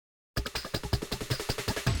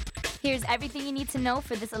Here's everything you need to know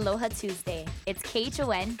for this Aloha Tuesday. It's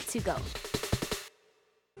KHON to go.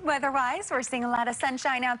 Weather-wise, we're seeing a lot of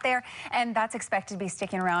sunshine out there, and that's expected to be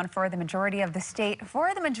sticking around for the majority of the state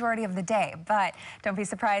for the majority of the day. But don't be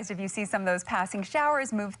surprised if you see some of those passing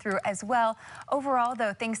showers move through as well. Overall,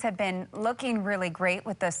 though, things have been looking really great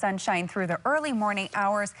with the sunshine through the early morning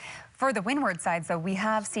hours. For the windward sides, though, we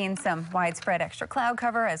have seen some widespread extra cloud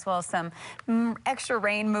cover as well as some extra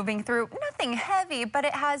rain moving through. Nothing heavy, but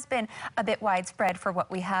it has been a bit widespread for what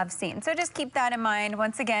we have seen. So just keep that in mind.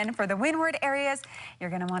 Once again, for the windward areas, you're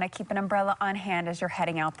going to want to keep an umbrella on hand as you're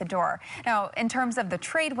heading out the door. Now, in terms of the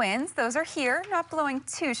trade winds, those are here, not blowing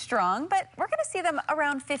too strong, but we're going to see them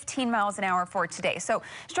around 15 miles an hour for today. So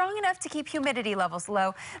strong enough to keep humidity levels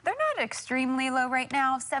low. They're not extremely low right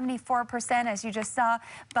now, 74% as you just saw,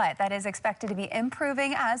 but that is expected to be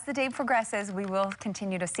improving as the day progresses. We will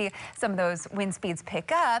continue to see some of those wind speeds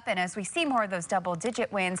pick up, and as we see more of those double-digit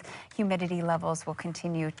winds, humidity levels will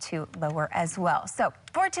continue to lower as well. So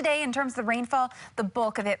for today, in terms of the rainfall, the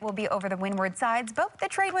bulk of it will be over the windward sides, but with the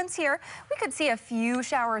trade winds here, we could see a few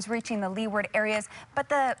showers reaching the leeward areas, but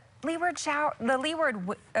the leeward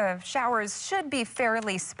showers should be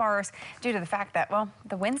fairly sparse due to the fact that, well,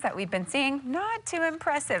 the winds that we've been seeing, not too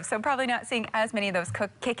impressive. So probably not seeing as many of those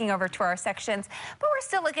kicking over to our sections, but we're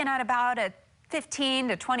still looking at about a 15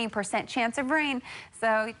 to 20% chance of rain.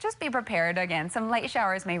 So just be prepared. Again, some light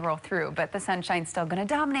showers may roll through, but the sunshine's still going to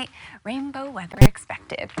dominate. Rainbow weather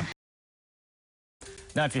expected.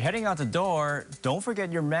 Now, if you're heading out the door, don't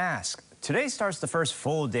forget your mask. Today starts the first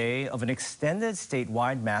full day of an extended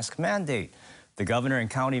statewide mask mandate. The governor and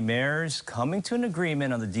county mayors coming to an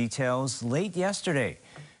agreement on the details late yesterday.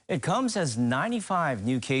 It comes as 95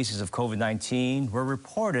 new cases of COVID-19 were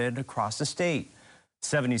reported across the state.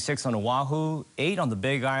 76 on Oahu, 8 on the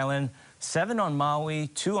Big Island, 7 on Maui,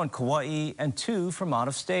 2 on Kauai, and 2 from out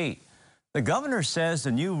of state. The governor says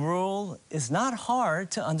the new rule is not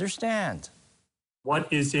hard to understand.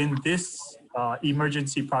 What is in this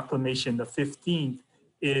emergency proclamation, the 15th,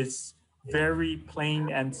 is very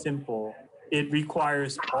plain and simple. It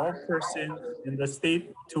requires all persons in the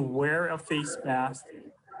state to wear a face mask,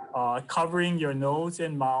 covering your nose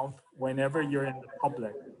and mouth whenever you're in the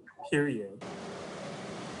public, period.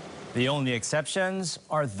 The only exceptions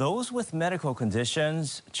are those with medical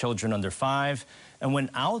conditions, children under 5, and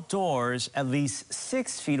when outdoors at least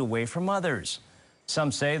 6 feet away from others.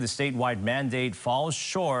 Some say the statewide mandate falls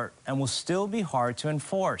short and will still be hard to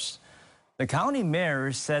enforce. The county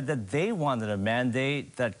mayors said that they wanted a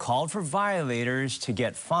mandate that called for violators to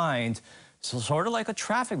get fined, so sort of like a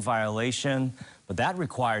traffic violation, but that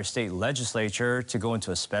requires state legislature to go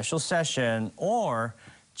into a special session or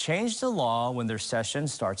change the law when their session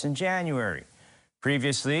starts in January.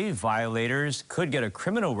 Previously, violators could get a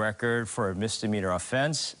criminal record for a misdemeanor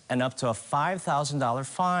offense and up to a $5,000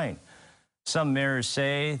 fine. Some mayors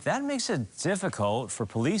say that makes it difficult for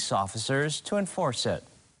police officers to enforce it.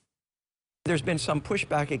 There's been some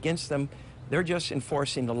pushback against them. They're just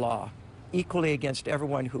enforcing the law, equally against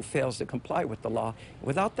everyone who fails to comply with the law.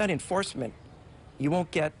 Without that enforcement, you won't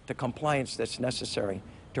get the compliance that's necessary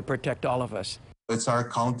to protect all of us. It's our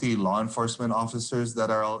county law enforcement officers that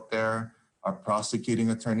are out there, our prosecuting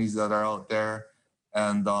attorneys that are out there,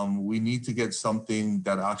 and we need to get something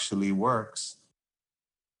that actually works.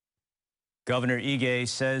 Governor Ige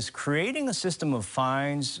says creating a system of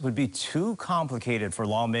fines would be too complicated for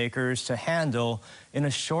lawmakers to handle in a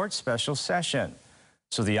short special session.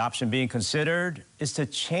 So the option being considered is to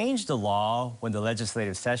change the law when the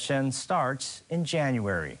legislative session starts in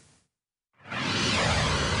January.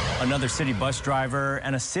 Another city bus driver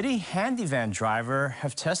and a city handy van driver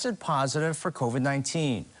have tested positive for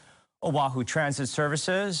COVID-19. Oahu Transit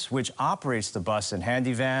Services, which operates the bus and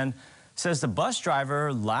handy van, says the bus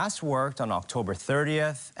driver last worked on October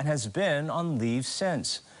 30th and has been on leave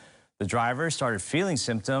since. The driver started feeling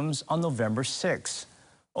symptoms on November 6th.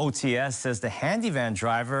 OTS says the handy van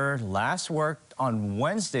driver last worked on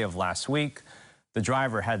Wednesday of last week. The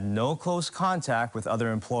driver had no close contact with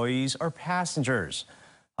other employees or passengers.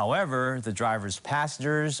 However, the driver's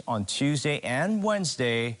passengers on Tuesday and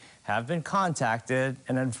Wednesday have been contacted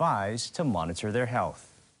and advised to monitor their health.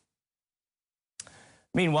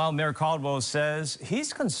 Meanwhile, Mayor Caldwell says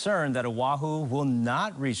he's concerned that Oahu will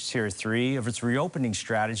not reach Tier 3 of its reopening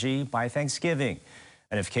strategy by Thanksgiving.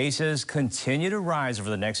 And if cases continue to rise over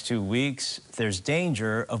the next 2 weeks, there's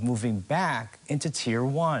danger of moving back into Tier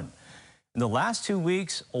 1. In the last 2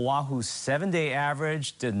 weeks, Oahu's 7-day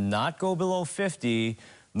average did not go below 50,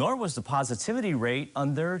 nor was the positivity rate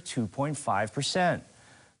under 2.5%.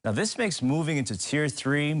 Now, this makes moving into Tier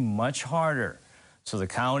 3 much harder. So the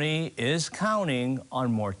county is counting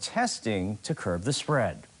on more testing to curb the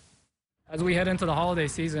spread. As we head into the holiday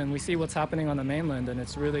season, we see what's happening on the mainland, and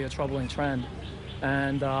it's really a troubling trend.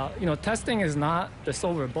 And, testing is not the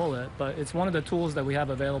silver bullet, but it's one of the tools that we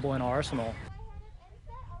have available in our arsenal.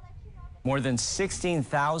 More than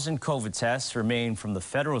 16,000 COVID tests remain from the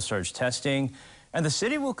federal surge testing, and the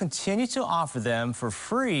city will continue to offer them for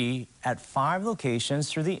free at 5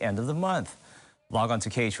 locations through the end of the month. Log on to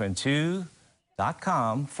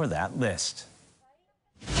KHON2.com for that list.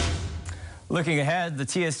 Looking ahead, the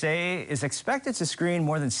TSA is expected to screen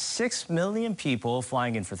more than 6 million people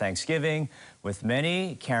flying in for Thanksgiving, with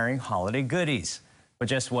many carrying holiday goodies. But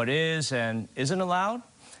just what is and isn't allowed?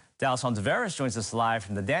 Dallas Ontiveros joins us live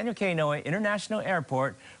from the Daniel K. Inouye International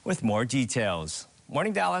Airport with more details.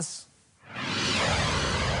 Morning, Dallas.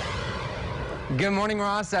 Good morning,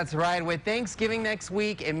 Ross. That's right. With Thanksgiving next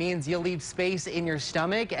week, it means you'll leave space in your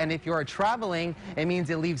stomach, and if you're traveling, it means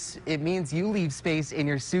you leave space in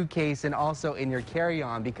your suitcase and also in your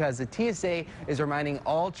carry-on, because the TSA is reminding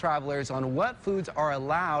all travelers on what foods are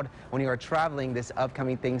allowed when you are traveling this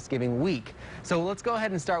upcoming Thanksgiving week. So let's go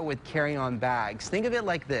ahead and start with carry-on bags. Think of it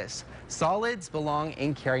like this: solids belong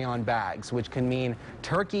in carry-on bags, which can mean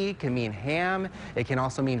turkey, can mean ham, it can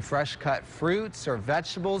also mean fresh cut fruits or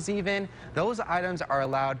vegetables even. Those items are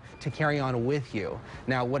allowed to carry on with you.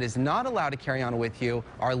 Now, what is not allowed to carry on with you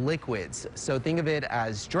are liquids. So think of it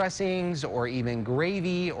as dressings or even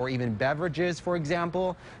gravy or even beverages, for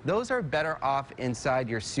example. Those are better off inside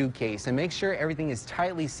your suitcase, and make sure everything is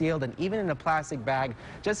tightly sealed and even in a plastic bag,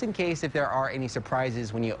 just in case if there are any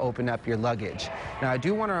surprises when you open up your luggage. Now, I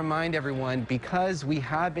do want to remind everyone, because we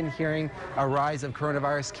have been hearing a rise of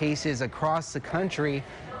coronavirus cases across the country,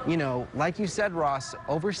 like you said, Ross,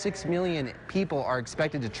 over 6 million people are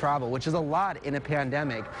expected to travel, which is a lot in a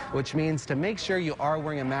pandemic, which means to make sure you are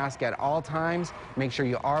wearing a mask at all times, make sure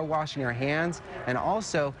you are washing your hands, and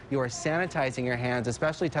also you are sanitizing your hands,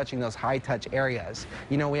 especially touching those high-touch areas.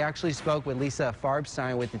 We actually spoke with Lisa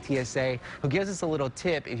Farbstein with the TSA, who gives us a little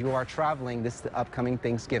tip if you are traveling this upcoming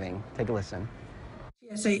Thanksgiving. Take a listen.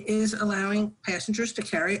 TSA is allowing passengers to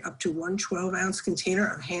carry up to 1 12-ounce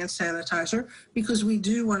container of hand sanitizer, because we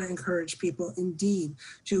do want to encourage people indeed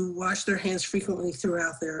to wash their hands frequently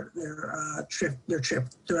throughout their trip,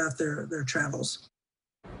 throughout their travels.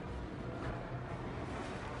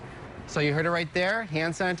 So you heard it right there.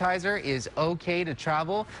 Hand sanitizer is okay to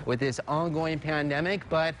travel with this ongoing pandemic,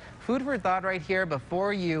 but food for thought right here: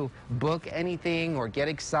 before you book anything or get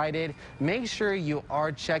excited, make sure you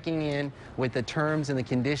are checking in with the terms and the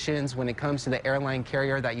conditions when it comes to the airline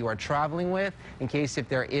carrier that you are traveling with, in case if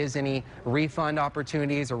there is any refund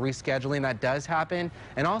opportunities or rescheduling that does happen.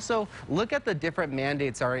 And also look at the different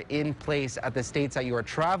mandates that are in place at the states that you are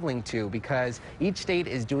traveling to, because each state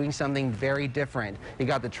is doing something very different. You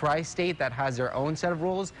got the tri-state that has their own set of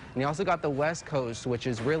rules, and you also got the West Coast, which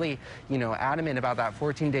is really, adamant about that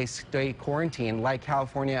 14-day state quarantine, like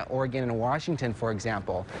California, Oregon, and Washington, for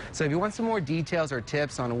example. So if you want some more details or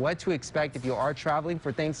tips on what to expect if you are traveling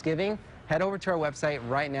for Thanksgiving, head over to our website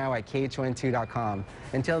right now at KHON2.com.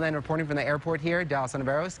 Until then, reporting from the airport here, Dallas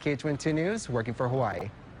Ontiveros, KHON2 News, working for Hawaii.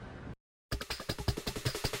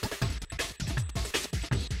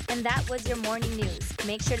 And that was your morning news.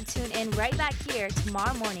 Make sure to tune in right back here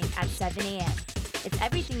tomorrow morning at 7 a.m. It's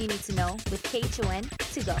everything you need to know with KHON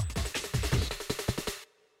to go.